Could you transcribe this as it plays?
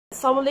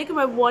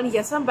Assalamualaikum everyone,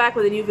 yes I'm back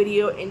with a new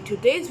video. In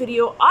today's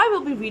video, I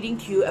will be reading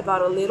to you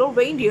about a little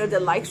reindeer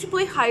that likes to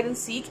play hide and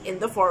seek in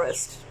the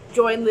forest.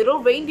 Join little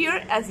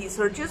reindeer as he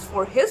searches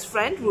for his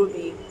friend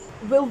Ruby.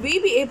 Will we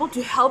be able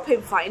to help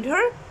him find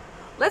her?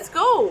 Let's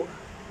go!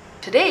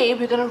 Today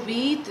we're gonna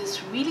read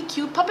this really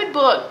cute puppet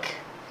book.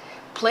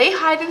 Play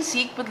hide and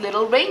seek with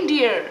little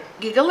reindeer.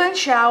 Giggle and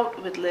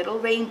shout with little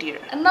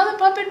reindeer. Another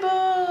puppet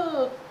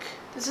book.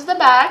 This is the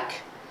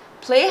back.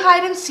 Play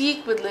hide and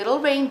seek with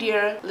little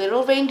reindeer.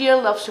 Little reindeer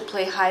loves to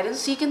play hide and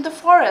seek in the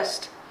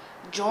forest.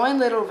 Join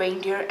little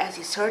reindeer as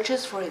he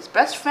searches for his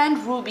best friend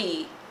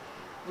Ruby.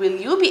 Will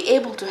you be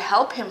able to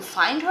help him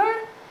find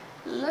her?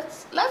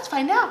 Let's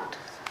find out.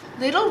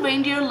 Little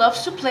reindeer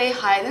loves to play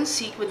hide and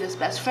seek with his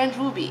best friend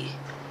Ruby.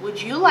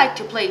 Would you like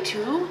to play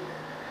too?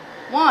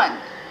 1,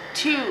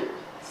 2,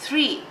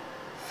 3,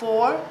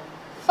 4,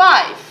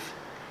 5.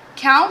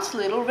 Counts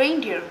little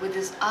reindeer with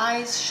his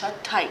eyes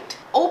shut tight.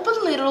 Open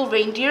little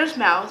reindeer's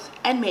mouth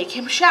and make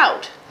him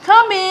shout.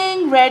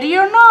 Coming, ready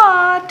or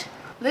not.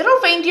 Little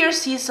reindeer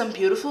sees some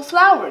beautiful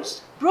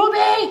flowers.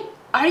 Ruby,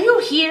 are you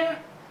here?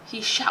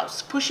 He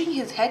shouts, pushing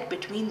his head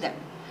between them.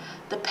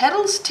 The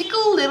petals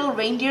tickle little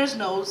reindeer's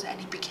nose and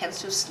he begins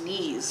to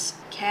sneeze.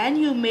 Can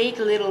you make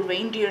little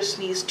reindeer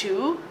sneeze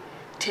too?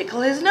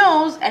 Tickle his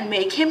nose and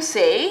make him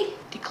say,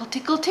 tickle,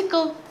 tickle,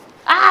 tickle.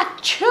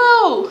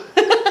 Achoo!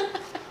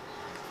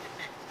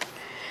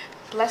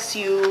 Bless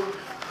you.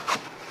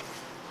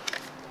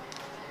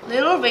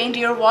 Little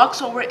reindeer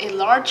walks over a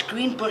large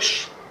green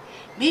bush.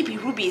 Maybe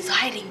Ruby is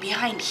hiding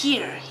behind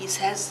here, he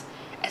says,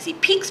 as he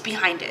peeks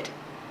behind it.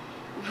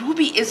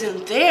 Ruby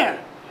isn't there,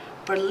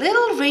 but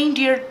little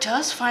reindeer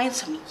does find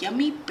some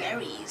yummy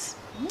berries.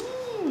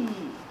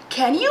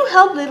 Can you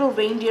help little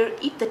reindeer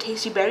eat the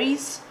tasty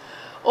berries?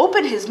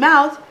 Open his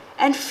mouth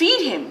and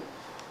feed him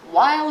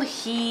while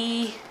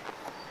he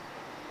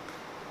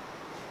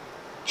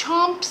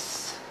chomps.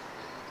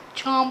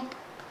 Chomp,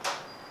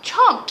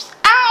 chomps.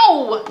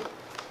 Ow!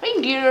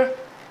 Reindeer,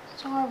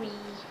 sorry.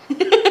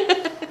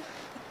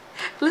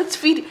 Let's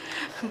feed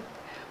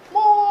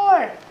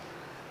more.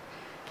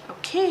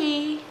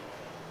 Okay.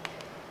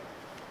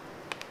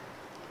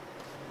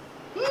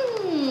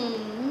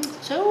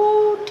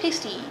 So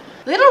tasty.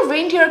 Little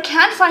reindeer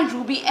can't find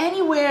Ruby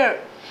anywhere.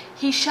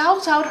 He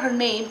shouts out her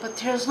name, but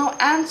there's no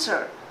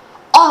answer.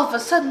 All of a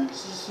sudden,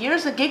 he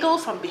hears a giggle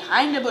from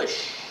behind a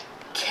bush.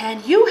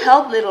 Can you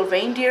help little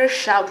reindeer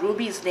shout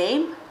Ruby's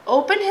name?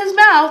 Open his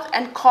mouth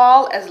and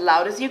call as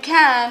loud as you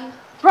can.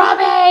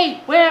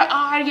 Ruby, where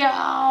are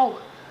you?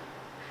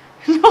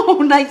 No,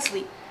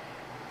 nicely.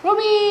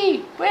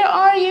 Ruby, where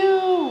are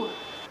you?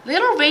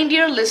 Little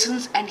reindeer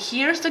listens and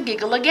hears the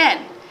giggle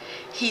again.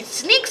 He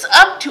sneaks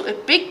up to a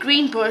big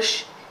green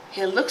bush.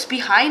 He looks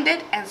behind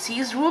it and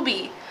sees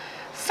Ruby.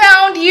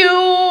 Found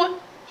you!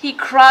 He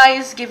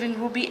cries, giving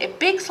Ruby a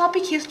big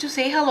sloppy kiss to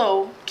say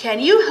hello. Can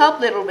you help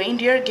little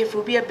reindeer give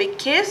Ruby a big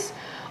kiss?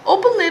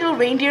 Open little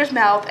reindeer's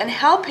mouth and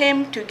help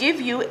him to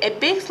give you a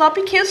big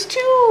sloppy kiss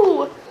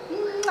too.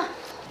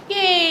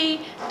 Yay!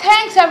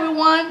 Thanks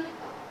everyone.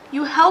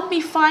 You helped me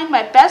find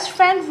my best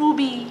friend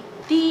Ruby.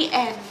 The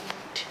end.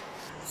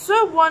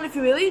 So everyone, if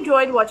you really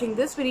enjoyed watching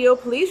this video,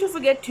 please don't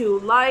forget to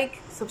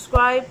like,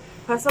 subscribe,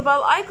 press the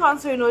bell icon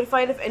so you're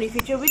notified of any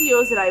future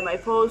videos that I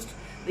might post.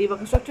 Leave a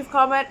constructive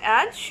comment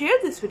and share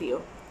this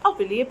video. I'll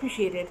really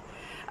appreciate it.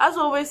 As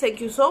always,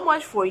 thank you so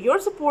much for your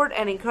support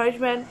and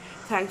encouragement.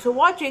 Thanks for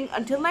watching.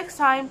 Until next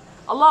time,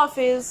 Allah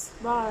Hafiz.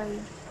 Bye.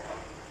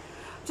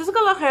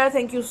 Jazakallah khair.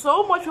 Thank you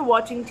so much for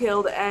watching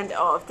till the end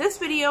of this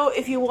video.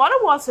 If you want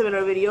to watch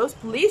similar videos,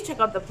 please check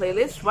out the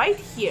playlist right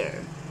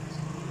here.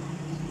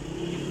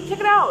 Check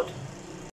it out.